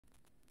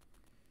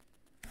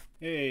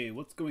Hey,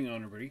 what's going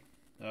on, everybody?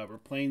 We're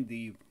playing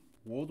the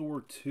World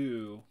War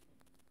II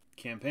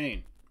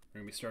campaign. We're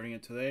going to be starting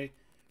it today,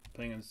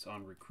 playing this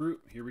on Recruit.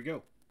 Here we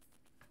go.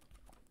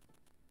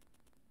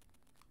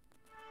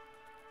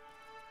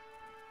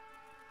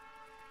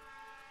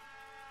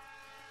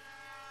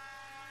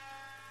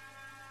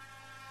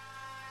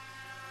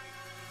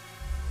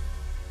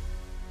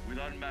 With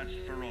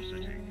unmatched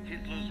ferocity,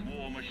 Hitler's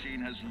war machine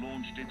has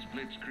launched its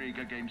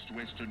blitzkrieg against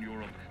Western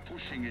Europe,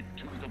 pushing it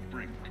to the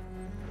brink.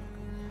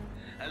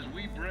 As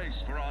we brace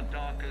for our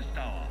darkest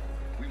hour,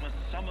 we must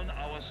summon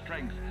our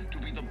strength to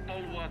be the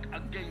bulwark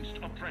against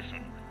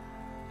oppression.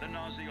 The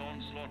Nazi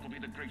onslaught will be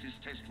the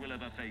greatest test we'll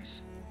ever face.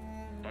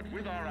 But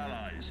with our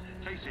allies,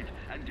 face it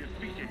and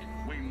defeat it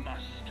we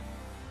must.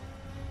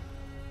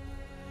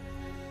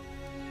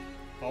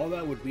 All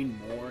that would mean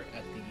more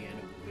at the end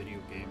of the video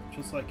game,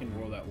 just like in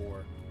World at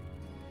War.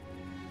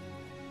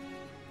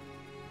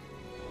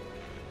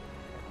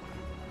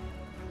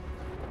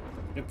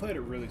 They played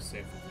it really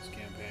safe with this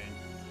campaign.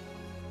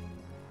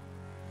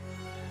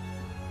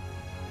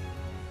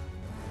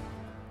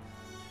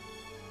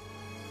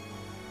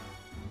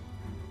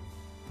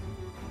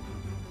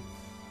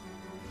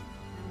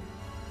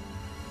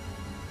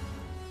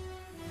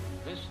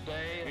 This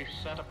day is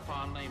set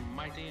upon a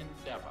mighty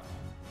endeavor,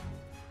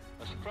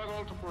 a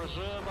struggle to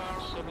preserve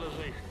our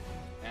civilization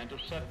and to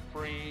set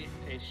free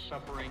a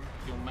suffering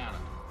humanity.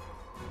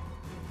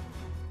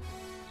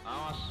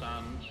 Our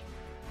sons,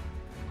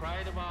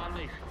 pride of our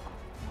nation,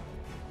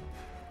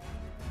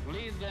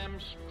 lead them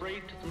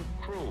straight and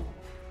true.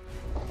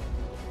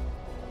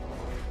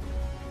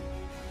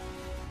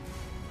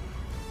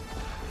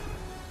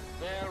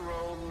 Their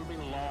road will be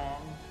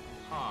long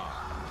and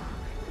hard.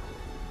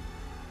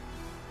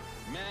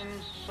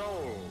 Men's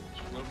souls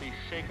will be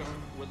shaken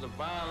with the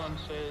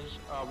violences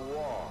of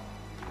war.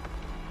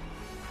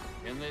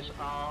 In this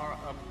hour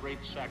of great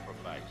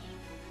sacrifice,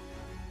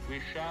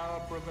 we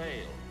shall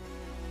prevail.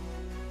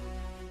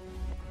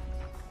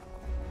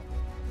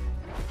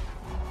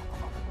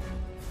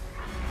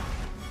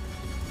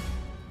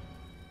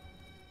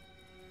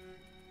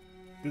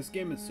 This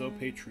game is so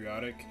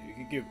patriotic, you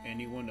could give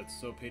anyone that's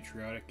so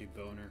patriotic a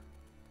boner.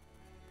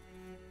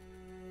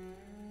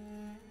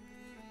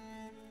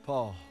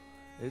 Paul,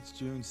 it's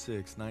June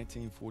 6,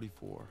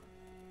 1944.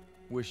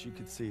 Wish you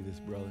could see this,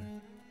 brother.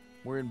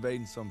 We're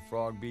invading some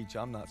frog beach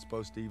I'm not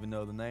supposed to even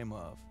know the name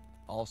of.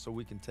 Also,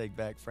 we can take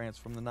back France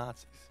from the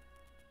Nazis.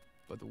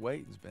 But the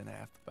waiting's been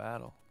half the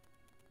battle.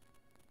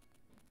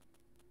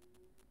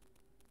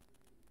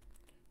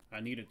 I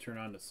need to turn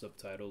on the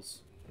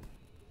subtitles.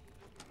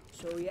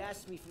 So he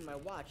asked me for my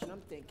watch, and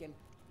I'm thinking...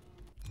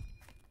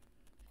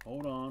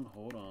 Hold on.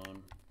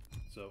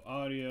 So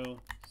audio,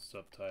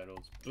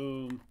 subtitles,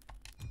 boom,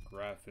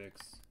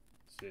 graphics,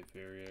 safe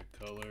area,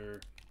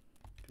 color,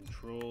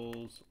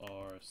 controls,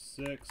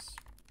 R6,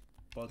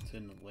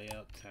 button,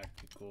 layout,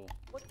 tactical.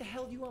 What the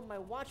hell you on my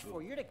watch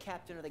for? You're the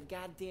captain of the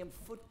goddamn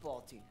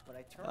football team.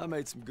 But I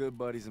made some good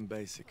buddies in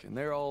basic, and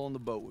they're all on the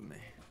boat with me.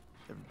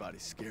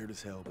 Everybody's scared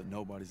as hell, but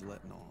nobody's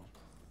letting on.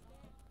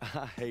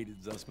 I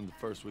hated Zussman the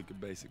first week of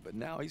basic, but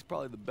now he's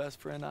probably the best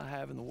friend I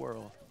have in the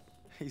world.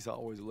 He's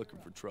always looking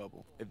for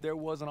trouble. If there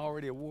wasn't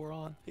already a war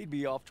on, he'd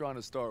be off trying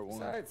to start one.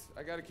 Besides,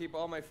 I gotta keep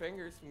all my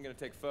fingers. I'm gonna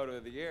take photo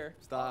of the year.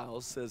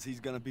 Styles says he's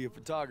gonna be a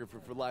photographer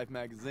for Life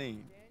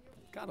magazine.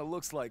 Kinda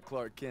looks like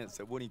Clark Kent,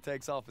 except when he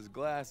takes off his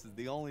glasses,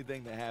 the only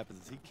thing that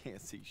happens is he can't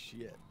see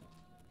shit.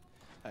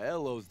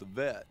 Elo's the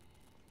vet,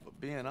 but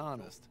being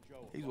honest,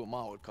 he's what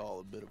Ma would call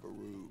a bit of a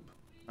rube.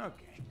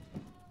 Okay,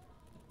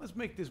 let's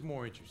make this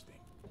more interesting.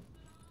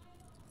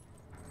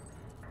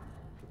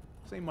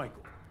 St.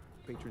 Michael,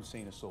 patron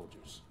saint of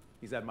soldiers.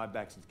 He's had my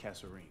back since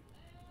Kasserine.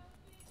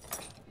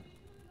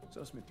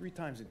 Zussman 3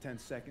 times in 10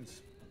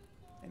 seconds,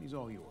 and he's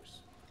all yours.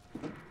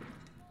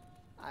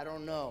 I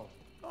don't know.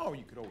 Oh,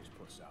 you could always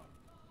puss out.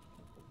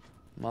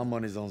 My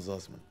money's on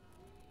Zussman.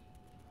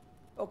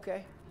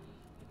 Okay,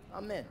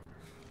 I'm in.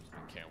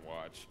 I can't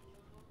watch.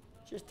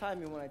 Just time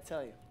me when I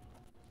tell you.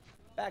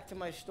 Back to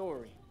my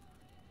story.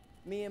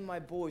 Me and my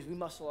boys, we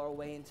muscle our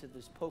way into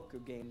this poker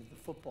game the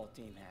football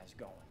team has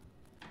going.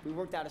 We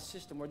worked out a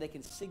system where they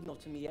can signal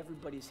to me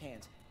everybody's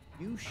hands.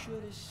 You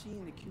should have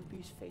seen the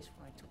QB's face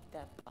when I took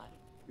that body.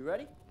 You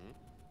ready?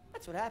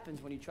 That's what happens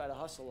when you try to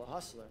hustle a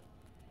hustler.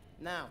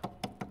 Now,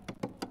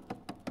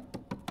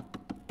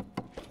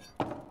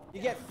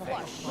 you get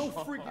flushed. No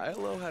freaking...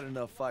 Elo had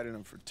enough fighting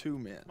him for 2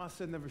 men. Ma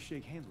said never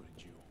shake hands with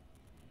a Jew.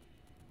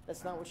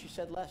 That's not what she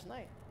said last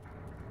night.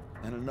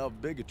 And enough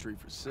bigotry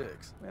for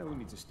 6. Well, who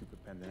needs a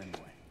stupid pendant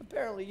anyway?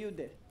 Apparently you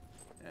did.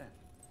 Yeah,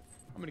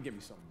 I'm gonna get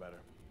me something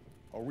better.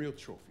 A real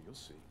trophy, you'll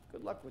see.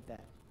 Good luck with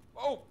that.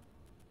 Oh!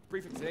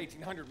 Briefing's at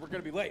 1800. We're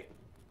gonna be late.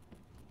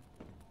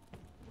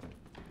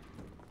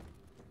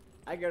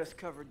 I got us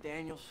covered,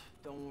 Daniels.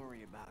 Don't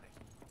worry about it.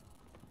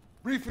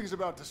 Briefing's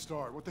about to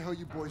start. What the hell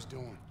you boys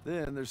doing?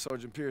 Then there's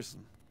Sergeant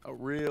Pearson, a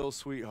real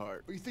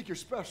sweetheart. Well, you think you're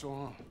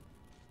special, huh?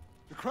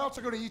 The Krauts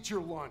are gonna eat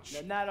your lunch.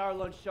 No, not our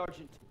lunch,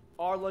 Sergeant.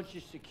 Our lunch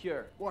is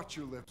secure. Watch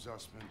your lips,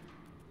 Zussman.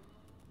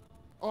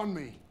 On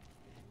me.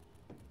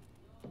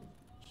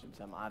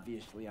 I'm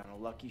obviously on a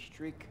lucky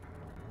streak.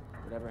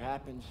 Whatever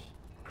happens,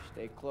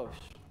 stay close.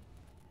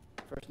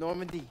 First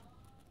Normandy,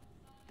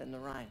 then the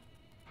Rhine.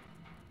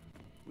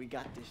 We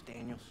got this,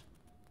 Daniels.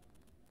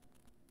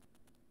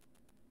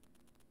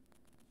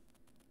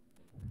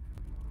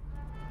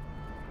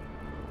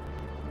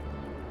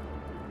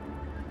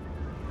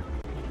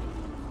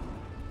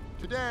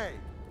 Today,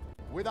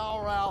 with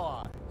our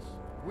allies,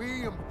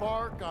 we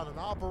embark on an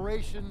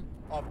operation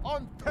of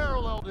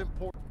unparalleled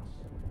importance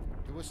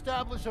to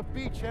establish a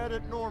beachhead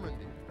at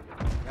Normandy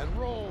and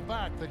roll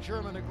back the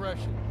German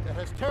aggression that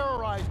has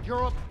terrorized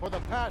Europe for the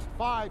past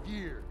 5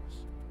 years.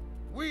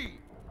 We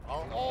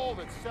are all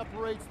that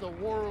separates the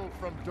world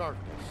from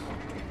darkness.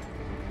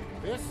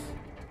 This,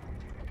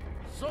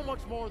 so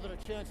much more than a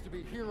chance to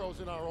be heroes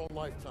in our own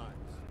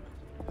lifetimes.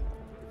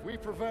 If we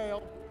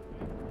prevail,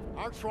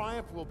 our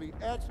triumph will be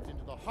etched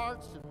into the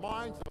hearts and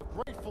minds of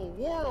a grateful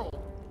world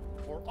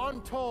for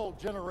untold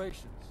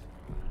generations.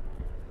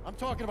 I'm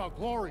talking about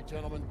glory,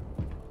 gentlemen.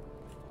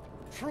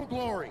 True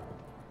glory.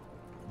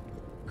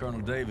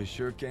 Colonel Davis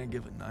sure can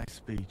give a nice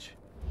speech.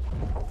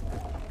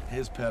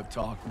 His pep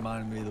talk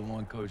reminded me of the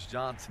one Coach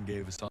Johnson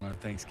gave us on our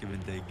Thanksgiving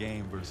Day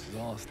game versus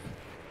Austin.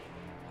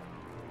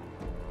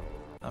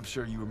 I'm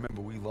sure you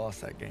remember we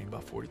lost that game by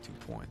 42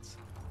 points.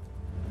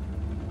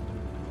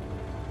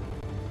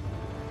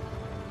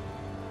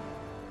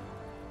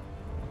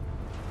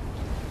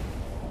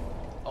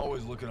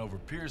 Always looking over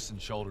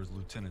Pearson's shoulders,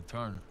 Lieutenant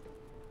Turner.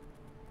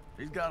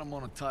 He's got him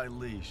on a tight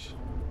leash,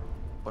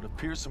 but if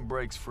Pearson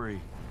breaks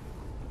free,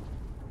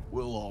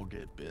 we'll all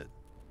get bit.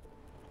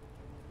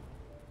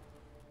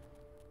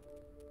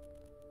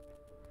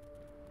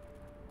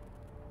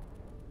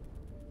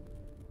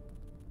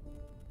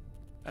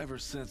 Ever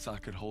since I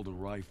could hold a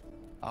rifle,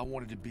 I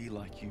wanted to be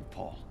like you,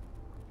 Paul.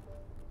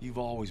 You've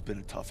always been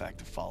a tough act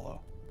to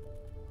follow,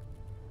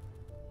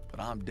 but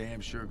I'm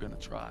damn sure gonna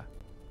try.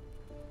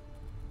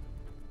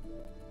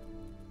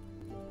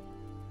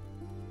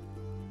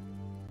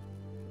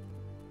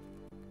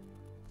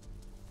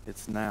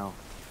 It's now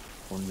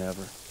or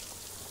never.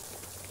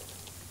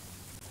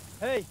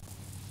 Hey,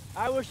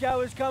 I wish I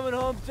was coming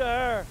home to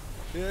her.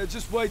 Yeah,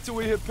 just wait till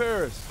we hit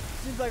Paris.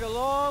 Seems like a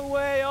long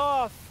way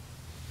off.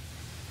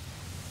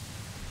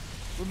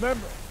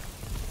 Remember,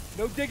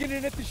 no digging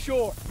in at the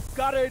shore.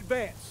 Gotta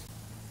advance.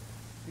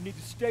 You need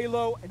to stay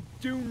low and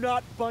do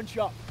not bunch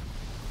up.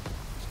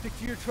 Stick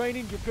to your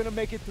training, you're gonna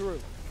make it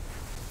through.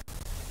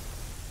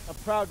 I'm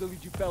proud to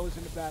lead you fellas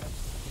into battle.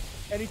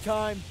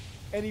 Anytime,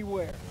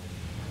 anywhere.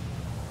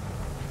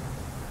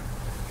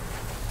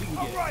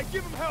 All right,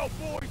 give him hell,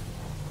 boys!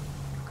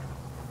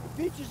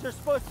 The beaches are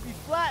supposed to be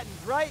flattened,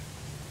 right?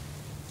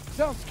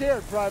 Sound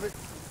scared, Private.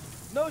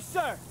 No,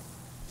 sir.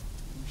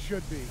 You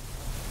should be.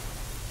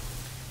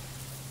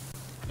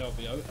 No,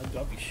 but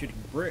I'll be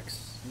shooting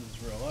bricks. This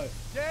is real life.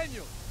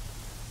 Daniel,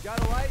 got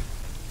a light?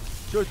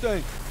 Sure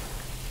thing.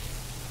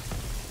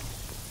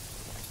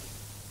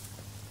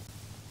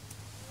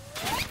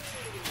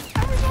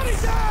 Everybody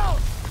down!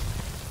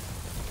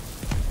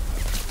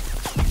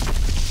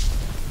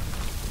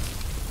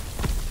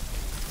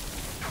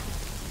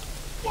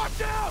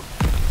 Watch out!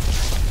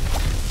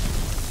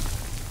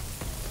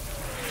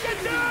 Get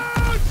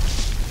down!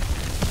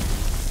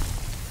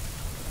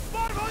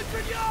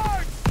 500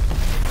 yards!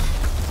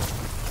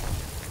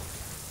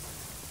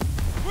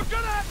 We're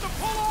gonna have to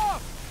pull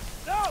off!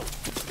 No!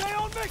 Stay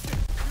on mission!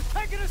 You're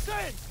taking us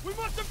in! We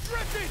must have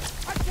drifted!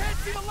 I can't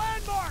see the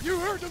landmark! You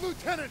heard the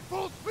lieutenant,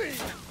 full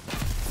speed!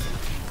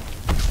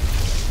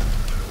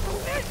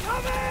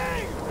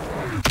 Incoming!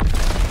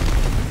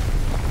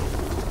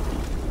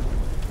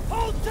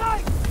 Hold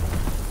tight!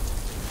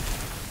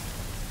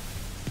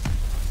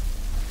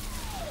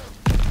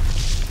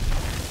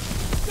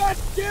 God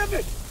damn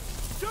it!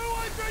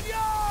 200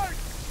 yards!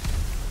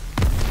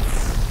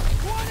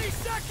 20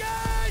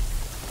 seconds!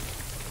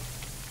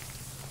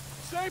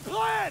 Same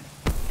plan!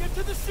 Get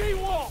to the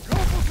seawall! Go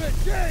for it,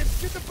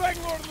 James! Get the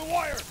Bangalore to the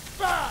wire!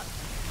 Fast!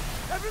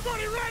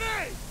 Everybody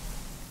ready!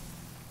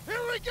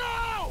 Here we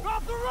go!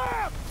 Drop the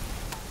ramp!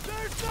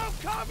 There's no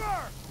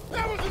cover!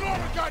 That was an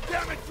order,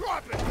 goddammit!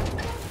 Drop it!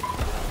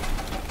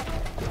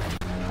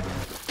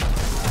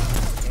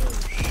 Oh,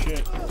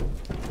 shit.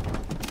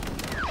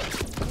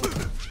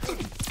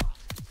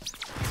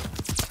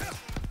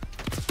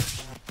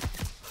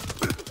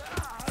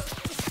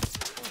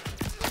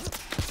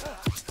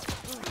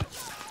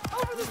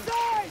 Over the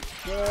side!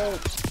 Go!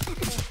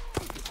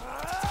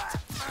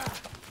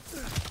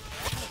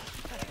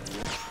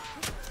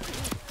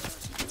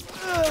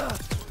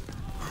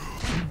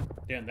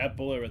 Damn, that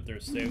bullet right there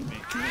saved me.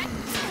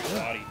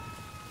 Body.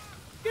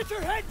 Get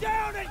your head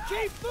down and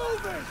keep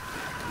moving!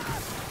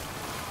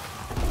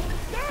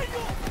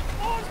 Daniel!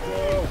 On me!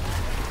 Whoa!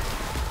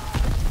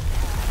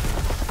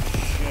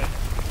 Shit.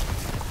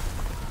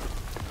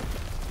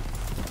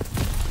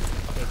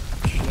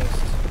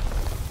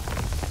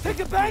 Just... Take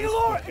a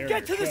Bangalore and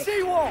get to the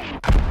seawall!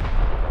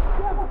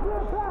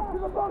 Back to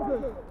the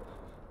bunker!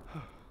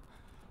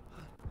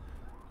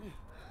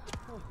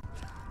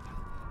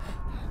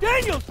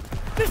 Daniels!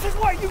 This is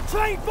what you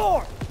trained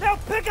for! Now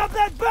pick up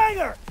that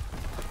banger!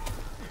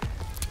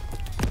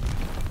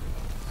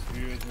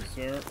 Excuse me,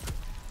 sir.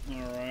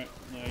 Alright,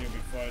 now you'll be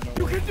fine. Don't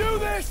You worry. can do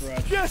this!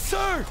 Scratch. Yes,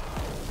 sir!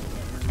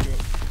 Here we go.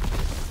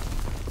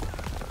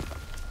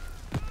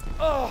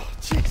 Oh,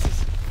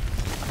 Jesus!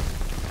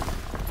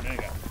 Man, I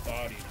got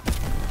bodied.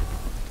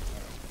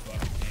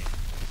 Fuck me.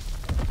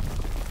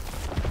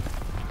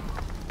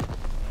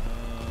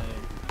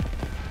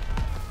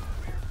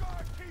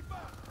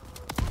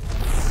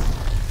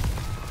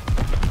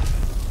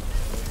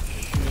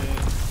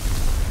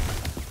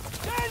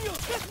 Daniel,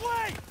 this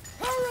way!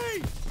 Hurry!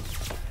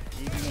 What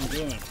do you think I'm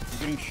doing? I'm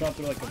getting shot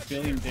through like a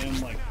billion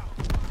damn like.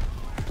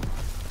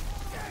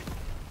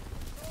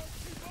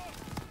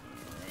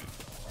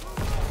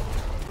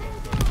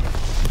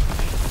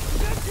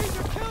 Empties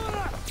are killing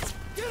us!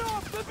 Get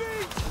off the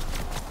beach!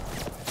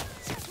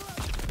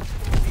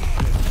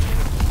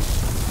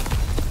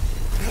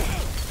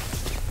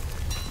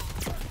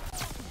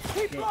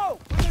 Keep low!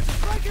 When there's a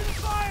break in the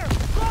fire!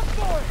 Run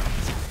for it!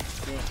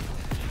 Good.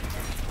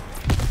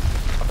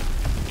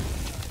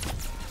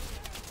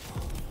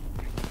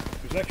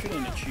 There's actually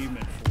an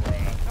achievement for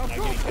Now not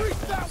go getting hit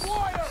breach that once.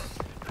 wire!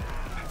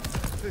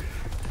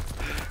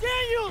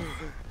 Daniel!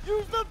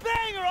 Use the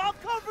banger! I'll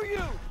cover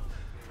you!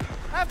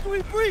 After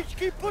we breach,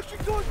 keep pushing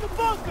towards the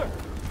bunker!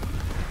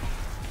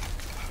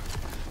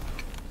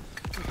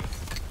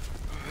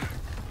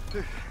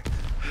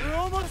 We're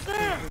almost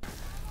there!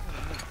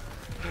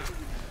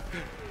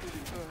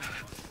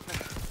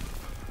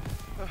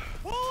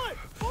 Pull it!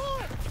 Pull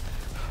it!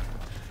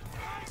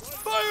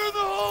 Fire in the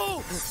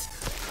hole!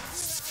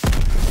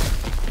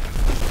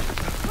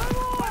 Come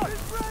on!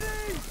 It's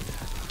ready!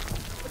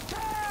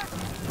 Attack!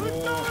 Let's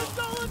go! Let's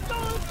go! Let's go!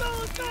 Let's go!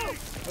 Let's go!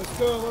 Let's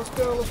go, let's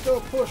go, let's go.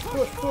 Push,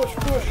 push, push,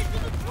 push.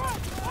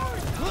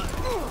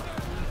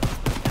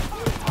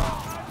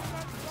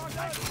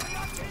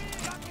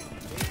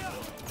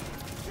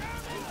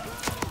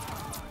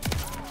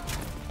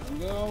 I'm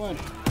going.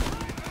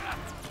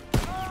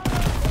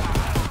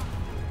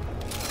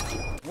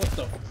 What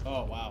the?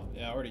 Oh, wow.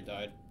 Yeah, I already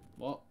died.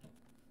 Well,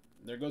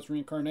 there goes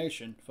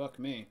reincarnation. Fuck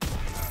me.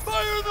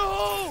 Fire in the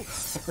hole!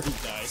 I already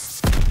died.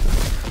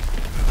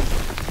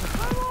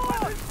 Come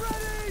on! It's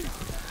ready!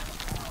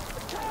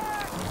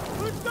 Attack!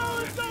 Let's go!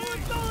 Let's go!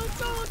 Let's go! Let's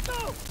go! Let's go!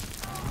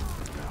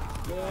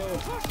 Go.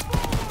 Push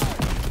forward!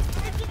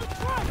 Into the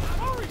truck!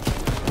 Hurry!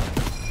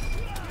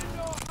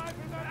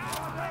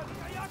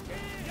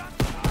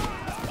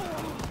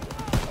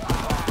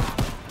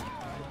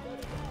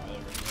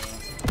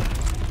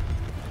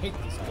 I hate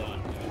this gun,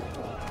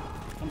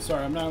 dude. I'm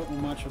sorry, I'm not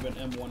much of an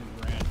M1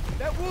 Grant.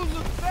 That wound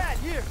looks bad.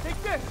 Here,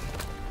 take this.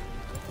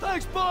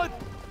 Thanks, bud.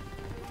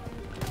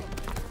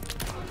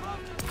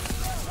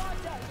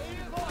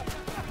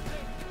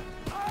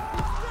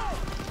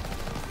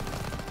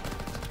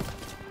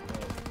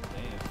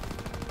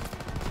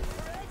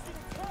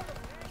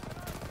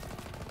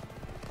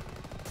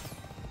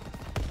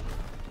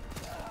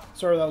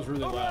 Sorry, that was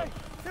really All loud. right,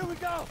 here we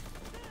go.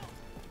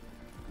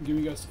 I'm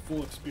giving you guys the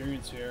full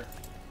experience here.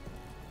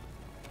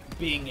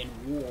 Being in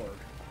war.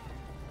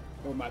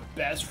 Where my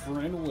best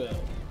friend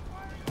Will.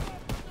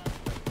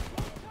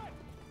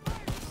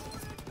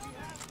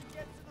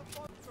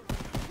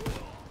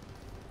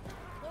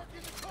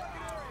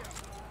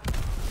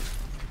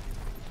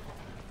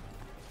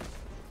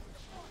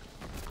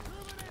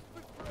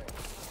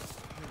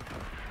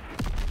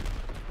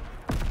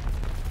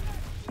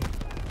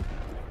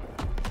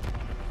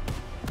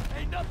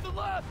 Ain't nothing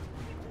left.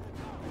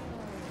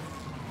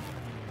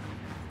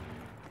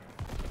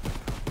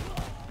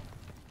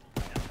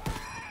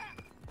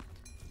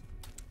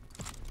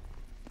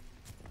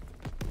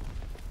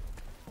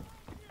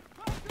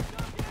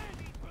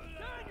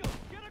 Daniel,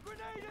 get a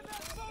grenade in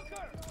that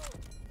bunker.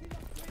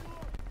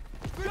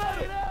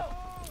 Got it out.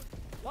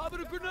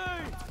 Lobbing a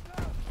grenade.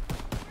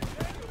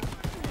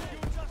 You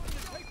adjusting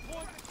the take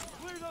point.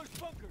 Clear those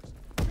bunkers.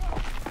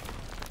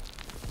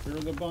 Clear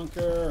the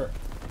bunker.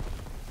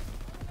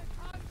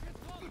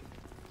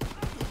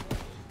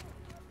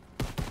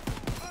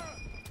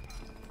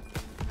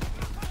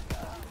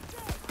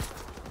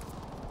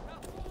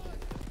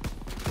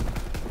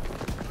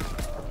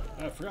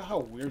 I forgot how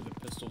weird the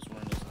pistols were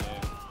in this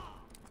game.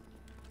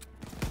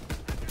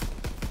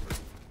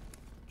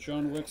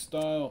 John Wick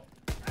style.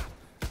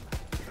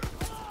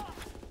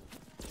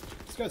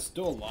 This guy's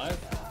still alive?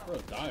 Bro,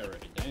 die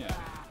already, damn.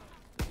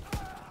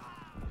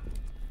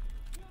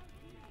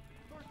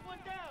 First one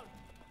down.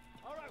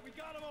 All right, we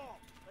got them all.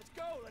 Let's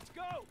go. Let's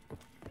go.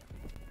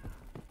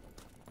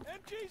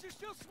 MGs are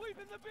still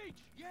sweeping the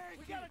beach. Yeah,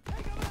 we gotta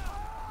take them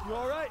out. You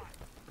all right?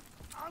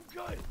 I'm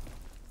good.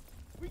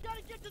 We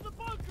gotta get to the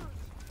bunkers.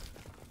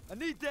 I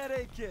need that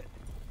aid kit.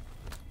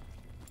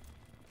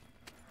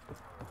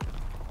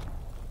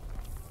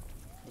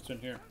 What's in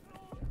here?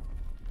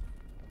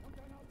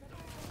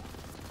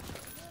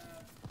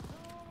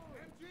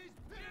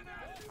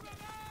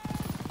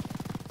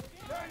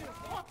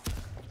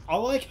 I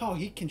like how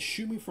he can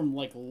shoot me from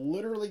like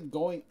literally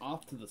going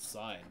off to the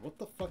side. What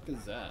the fuck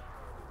is that?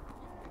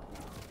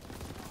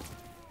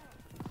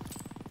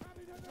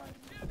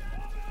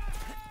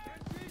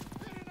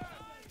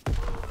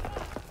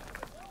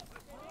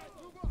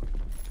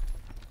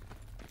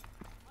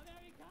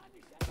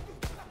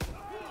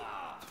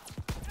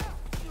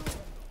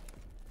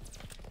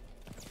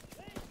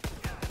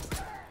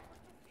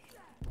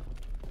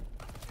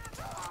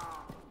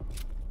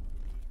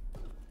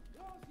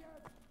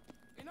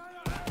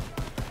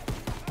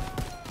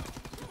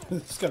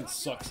 This gun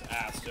sucks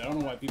ass, dude. I don't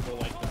know why people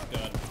like this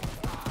gun.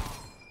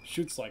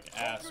 Shoots like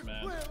ass,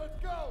 man.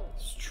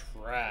 It's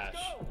trash.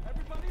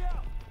 Everybody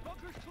out.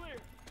 Bunker's clear.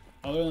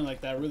 Other than like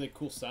that really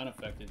cool sound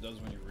effect it does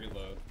when you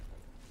reload.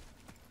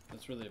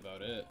 That's really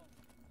about it.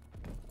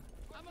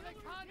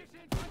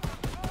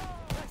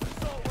 Next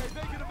assault wave,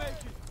 make it a make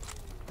it.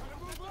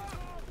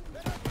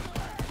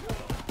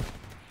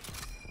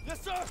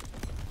 Yes, sir.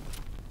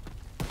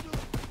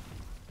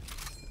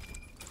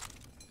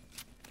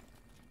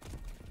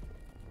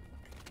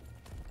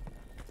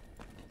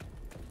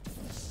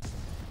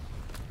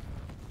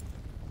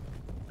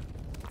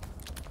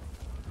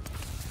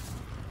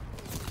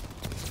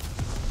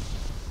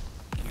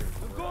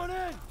 I'm going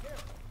in.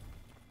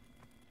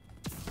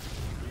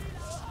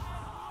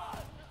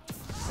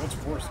 What's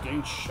worse,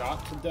 getting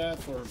shot to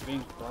death or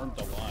being burned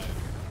alive?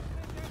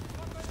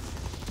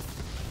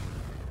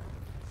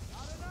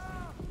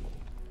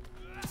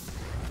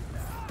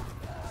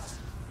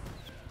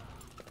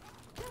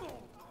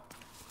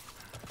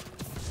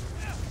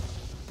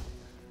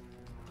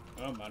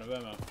 Oh, I'm out of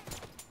ammo.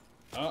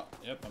 Oh,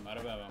 yep, I'm out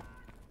of ammo.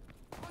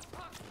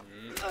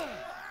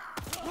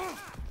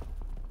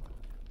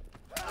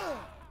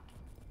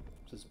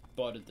 Just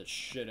butted the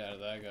shit out of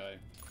that guy.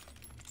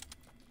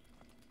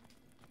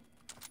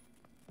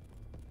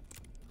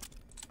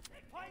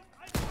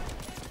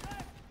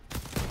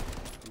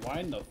 Why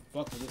in the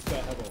fuck does this guy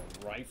have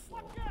a rifle?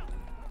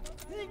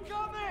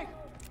 Incoming!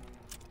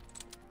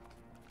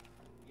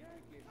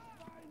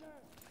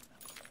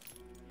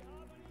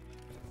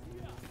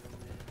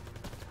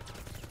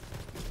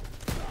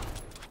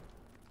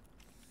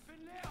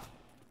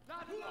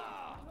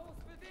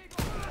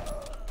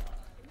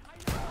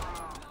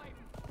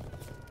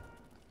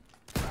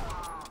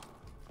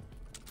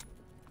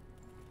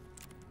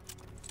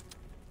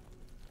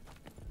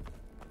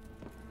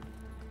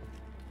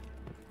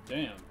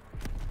 Damn.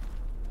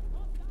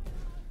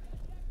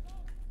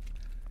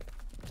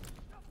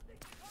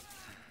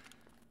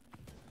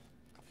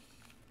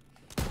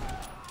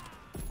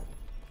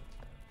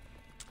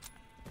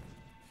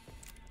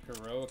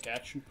 Heroic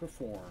action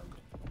performed.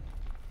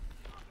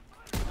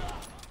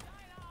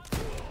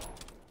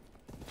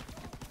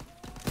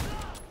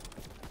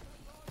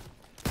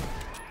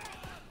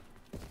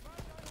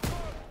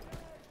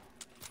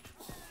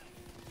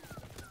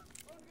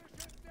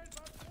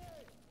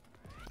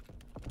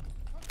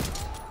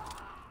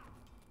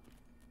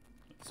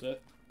 That's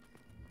it.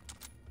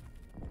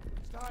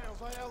 Styles,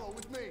 Aiello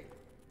with me.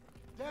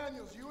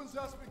 Daniels, you and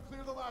Zussman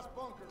clear the last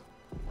bunker.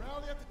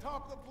 Rally at the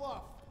top of the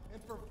bluff.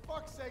 And for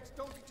fuck's sakes,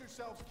 don't get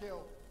yourselves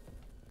killed.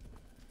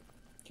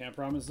 Can't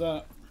promise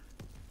that.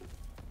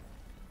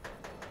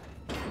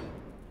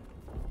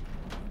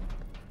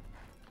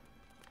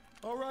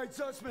 All right,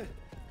 Zussman.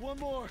 One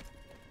more.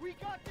 We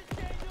got this,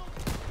 Daniel.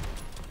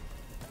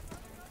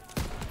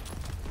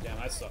 Damn,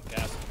 I suck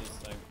ass at this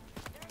thing.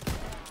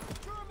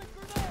 German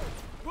grenade.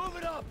 Move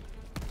it up.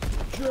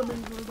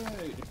 German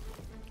grenade.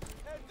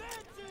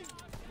 Advancing.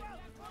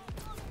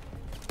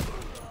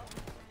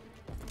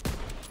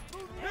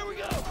 Here we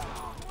go.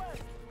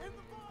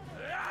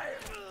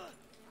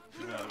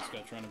 Yeah, this guy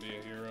trying to be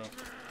a hero.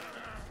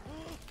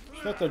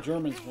 Just let the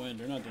Germans win.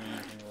 They're not doing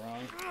anything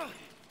wrong.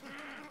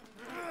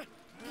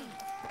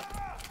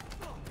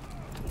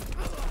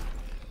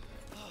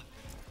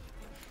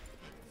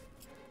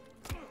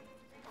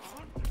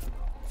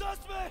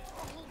 Suspect!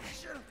 Oh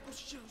shit, oh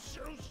shit, oh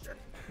shit, oh shit.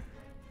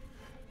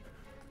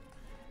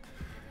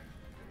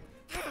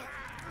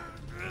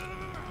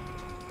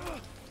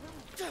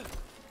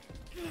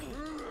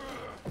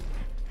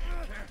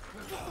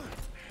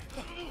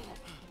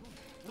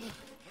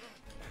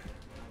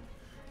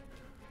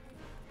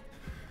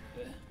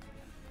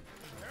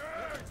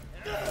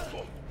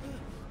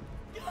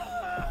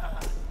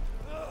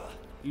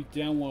 You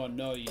damn well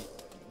know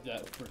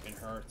that freaking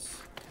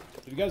hurts.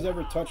 Have you guys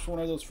ever touched one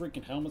of those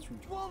freaking helmets from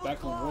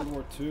back in World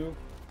War II?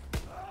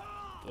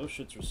 Those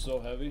shits are so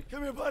heavy.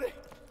 Come here, buddy.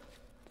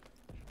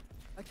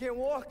 I can't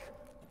walk.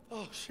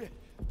 Oh, shit.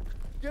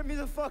 Get me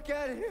the fuck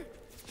out of here.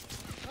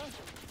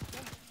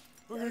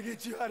 We're gonna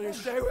get you out of here.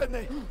 Stay with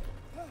me.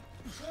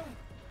 Let's go.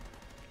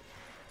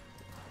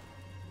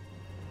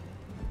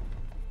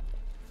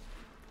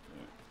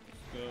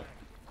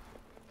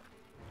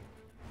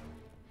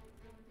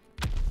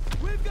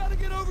 We've got to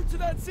get over to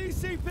that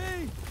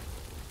CCP.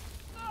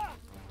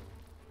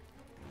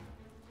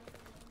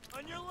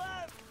 On your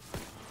left.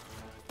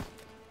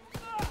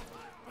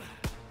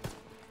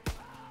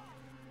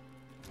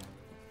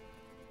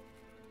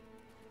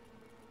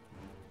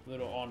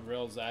 Little on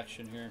rails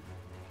action here.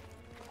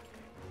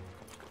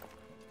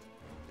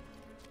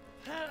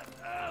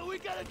 We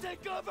gotta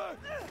take cover.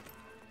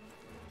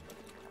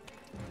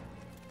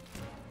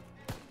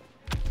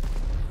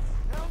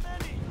 How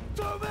many?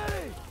 Too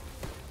many.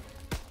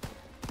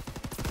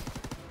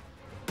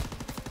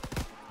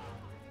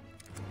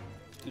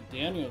 Dude,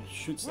 Daniel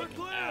shoots We're like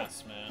clear. an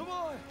ass, man. Come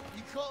on.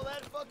 You call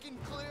that fucking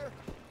clear?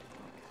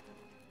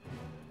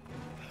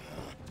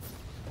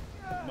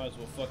 Might as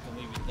well fucking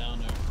leave it down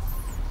there.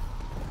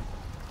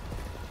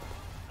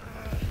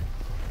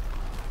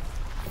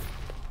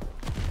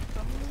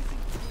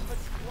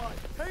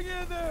 on! Hang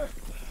in there!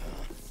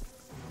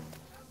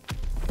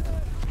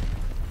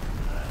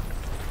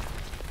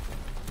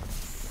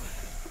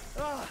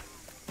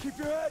 Keep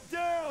your head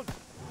down!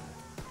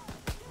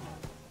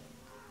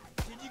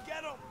 Did you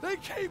get him? They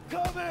keep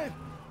coming!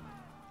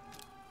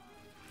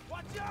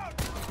 Watch out!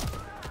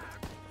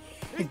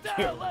 He's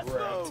down! Let's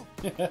move!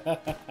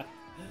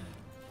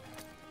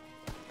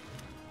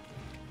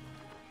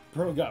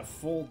 Bro got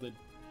folded.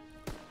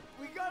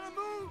 We gotta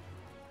move!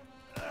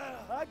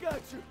 I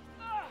got you!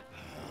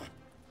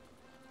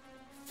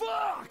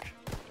 Fuck!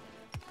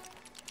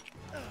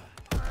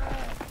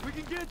 We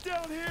can get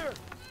down here!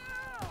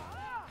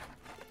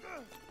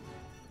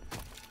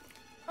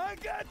 I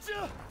got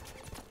you!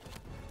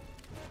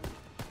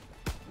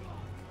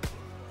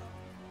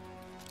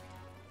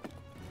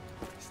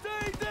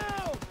 Stay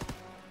down!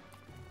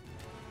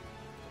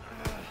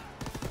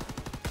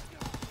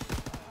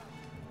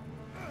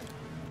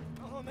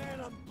 Oh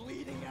man, I'm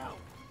bleeding out.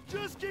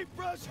 Just keep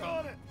pressure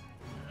on it.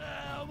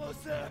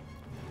 Almost there.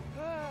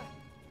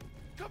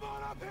 Come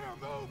on up here,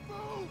 move,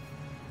 move!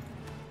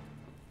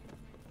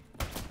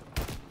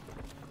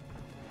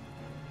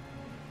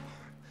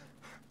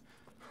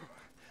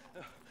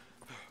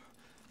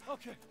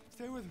 Okay,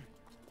 stay with me.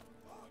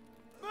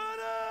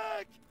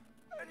 Medic!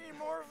 I need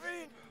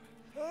morphine.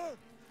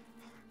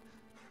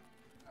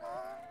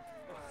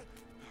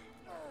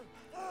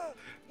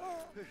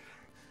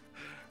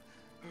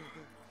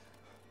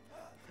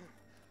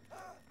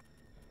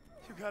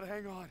 You gotta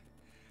hang on.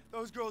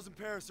 Those girls in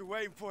Paris are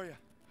waiting for you.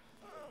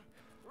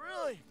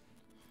 Really?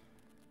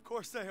 Of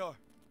course they are.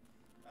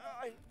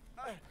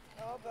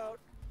 How about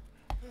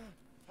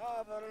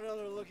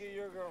another look at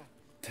your girl?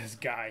 This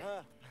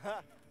guy.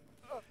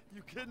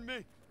 You kidding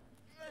me?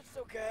 That's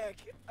okay.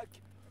 I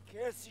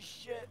can't see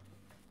shit.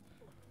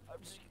 I'm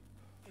just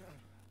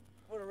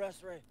put a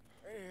rest right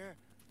here.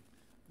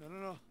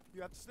 No.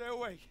 You have to stay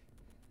awake.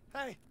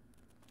 Hey,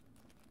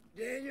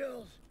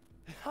 Daniels.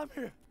 I'm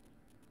here.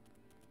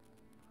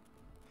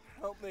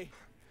 Help me.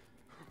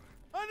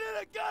 I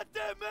need a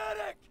goddamn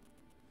medic.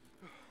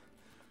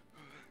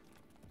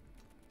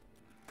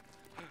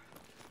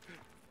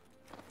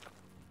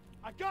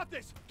 I got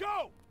this.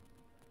 Go.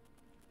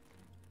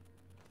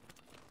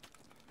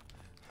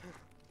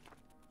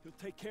 He'll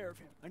take care of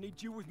him. I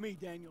need you with me,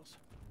 Daniels.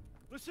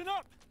 Listen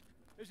up!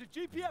 There's a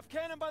GPF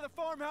cannon by the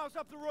farmhouse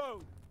up the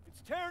road.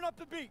 It's tearing up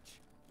the beach.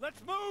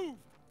 Let's move!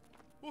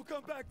 We'll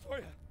come back for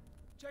you.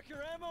 Check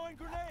your ammo and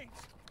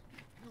grenades.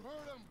 You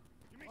heard him.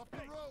 Up the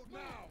road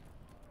now.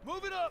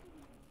 Move it up!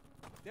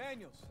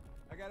 Daniels,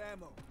 I got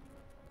ammo.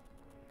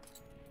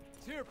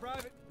 It's here,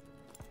 Private.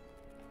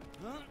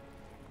 Huh?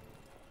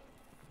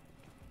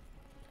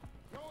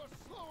 Go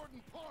slower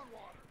than pond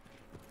water.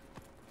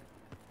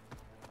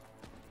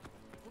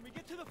 When we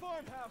get to the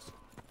farmhouse,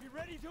 be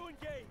ready to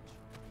engage.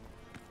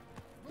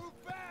 Move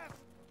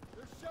fast!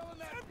 They're shelling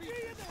that MG piece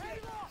in of the shit.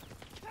 hayloft!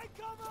 Take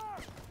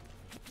cover!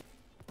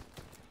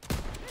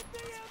 Hit the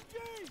MG!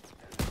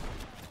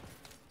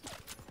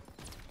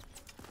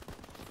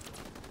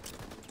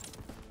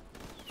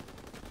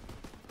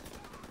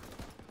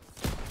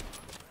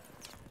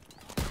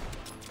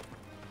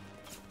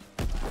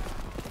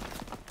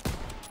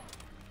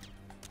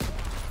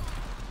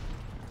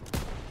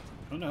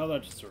 I don't know how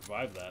that just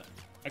survived that.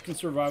 I can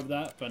survive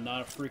that, but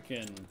not a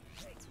freaking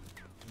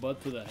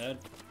butt to the head.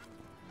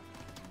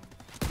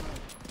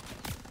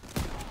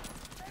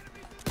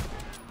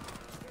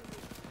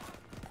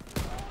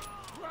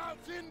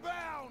 Krauts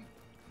inbound!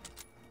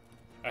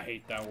 I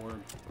hate that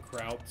word,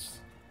 Krauts.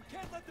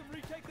 Can't let them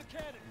retake the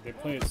cannon! They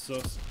play it so...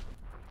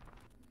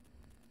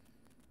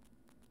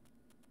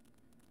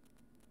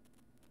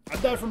 I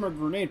died from a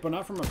grenade, but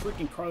not from a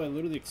freaking car that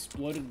literally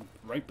exploded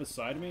right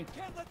beside me.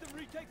 Can't let them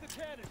retake the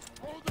cannon!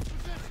 Hold the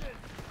position!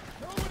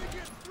 Nobody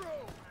gets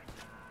through!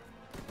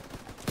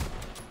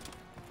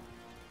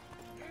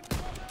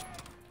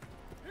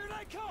 Here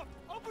they come!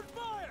 Open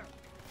fire!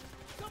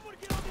 Someone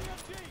get on the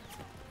MG!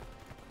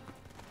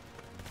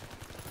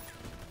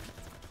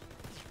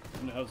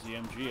 Where the hell's the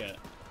MG at?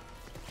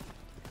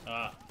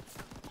 Ah,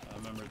 I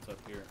remember it's up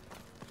here.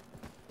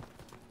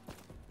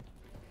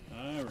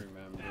 I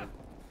remember.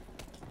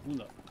 Who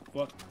the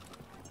fuck?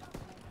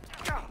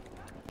 Get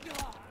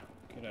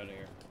out of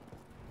here.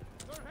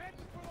 They're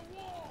heading for the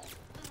wall!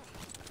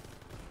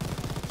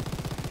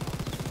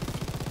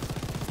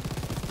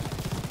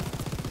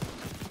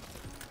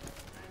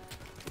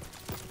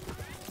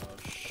 Oh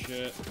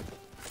shit.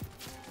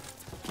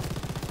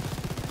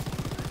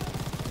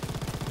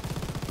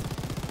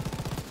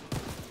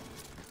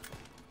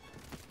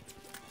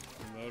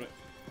 Reload it.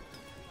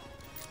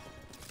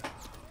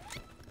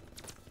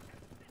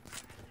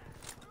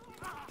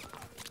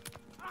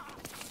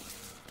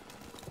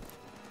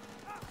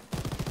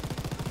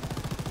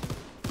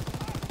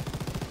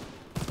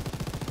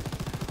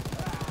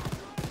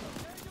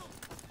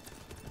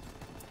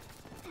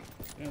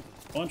 Yeah, a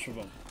bunch of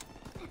them.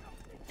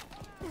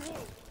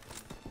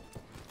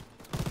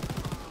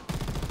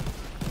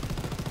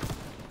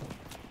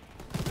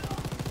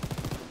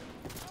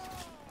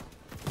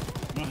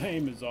 My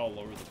aim is all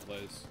over the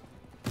place.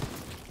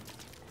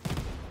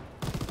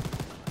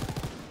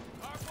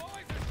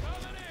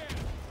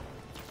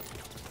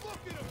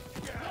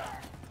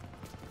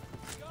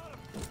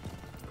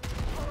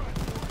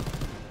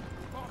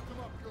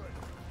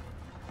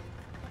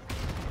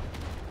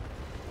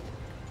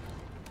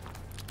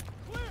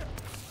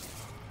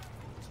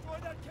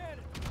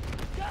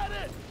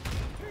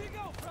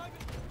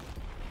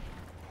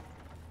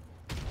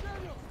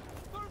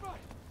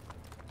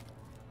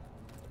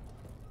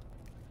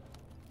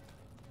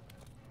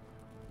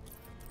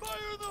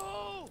 in the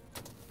hole!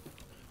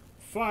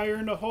 Fire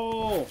in the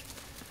hole!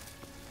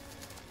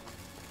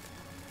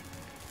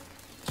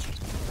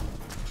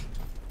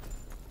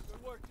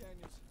 Good work,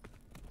 Daniels.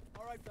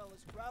 All right,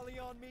 fellas, rally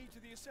on me to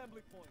the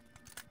assembly point.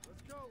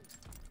 Let's go.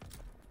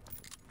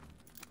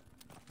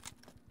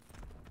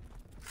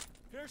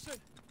 Pearson,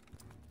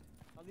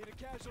 I'll need a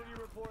casualty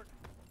report.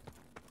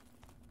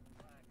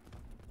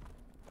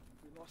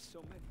 We lost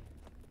so many.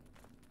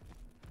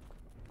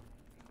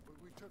 But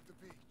we took the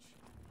beach.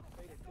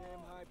 Paid a damn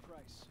high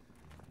price.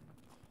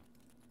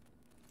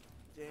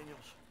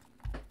 Daniels.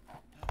 Man,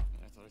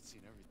 I thought I'd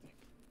seen everything.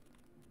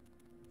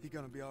 He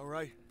gonna be all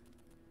right?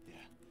 Yeah,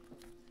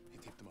 he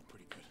taped them up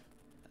pretty good.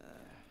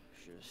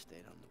 Should have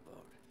stayed on the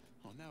boat.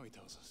 Well, now he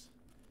tells us.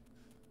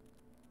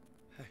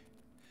 Hey,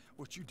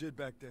 what you did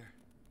back there,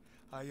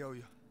 I owe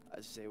you.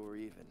 I'd say we're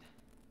even.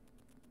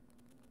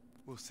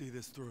 We'll see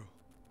this through.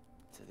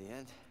 To the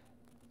end?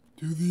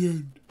 To the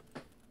end.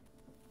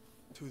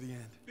 To the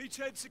end.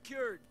 Beachhead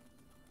secured.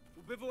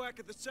 We'll bivouac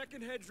at the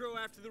second hedgerow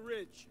after the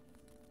ridge.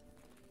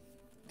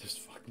 Just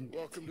fucking.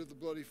 Welcome to the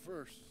bloody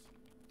first.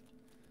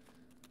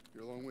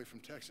 You're a long way from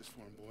Texas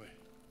for him, boy.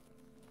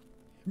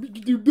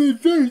 You do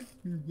first.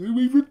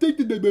 We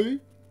protected that, boy.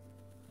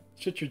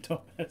 Shut your dumb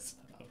ass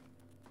up.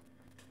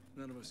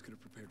 None of us could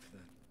have prepared for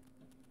that.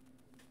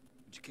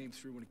 But you came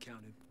through when it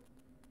counted.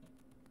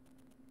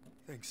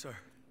 Thanks, sir.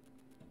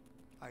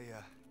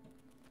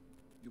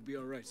 You'll be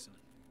all right, son.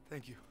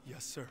 Thank you.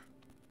 Yes, sir.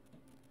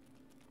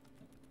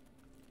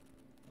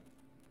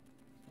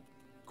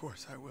 Of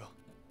course, I will.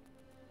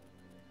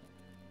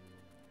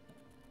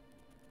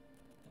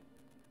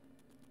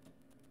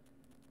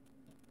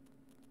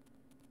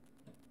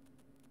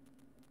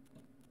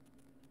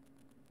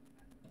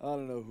 I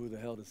don't know who the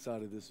hell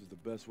decided this was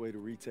the best way to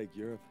retake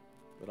Europe,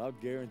 but I'll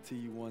guarantee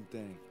you one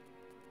thing.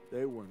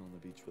 They weren't on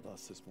the beach with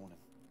us this morning.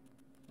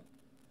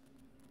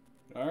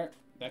 Alright,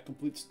 that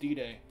completes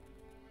D-Day.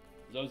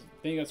 Thank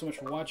you guys so much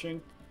for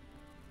watching,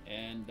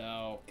 and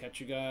I'll catch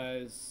you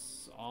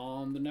guys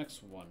on the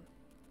next one.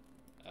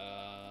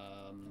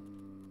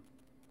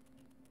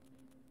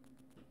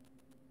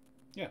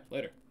 Yeah,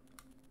 later.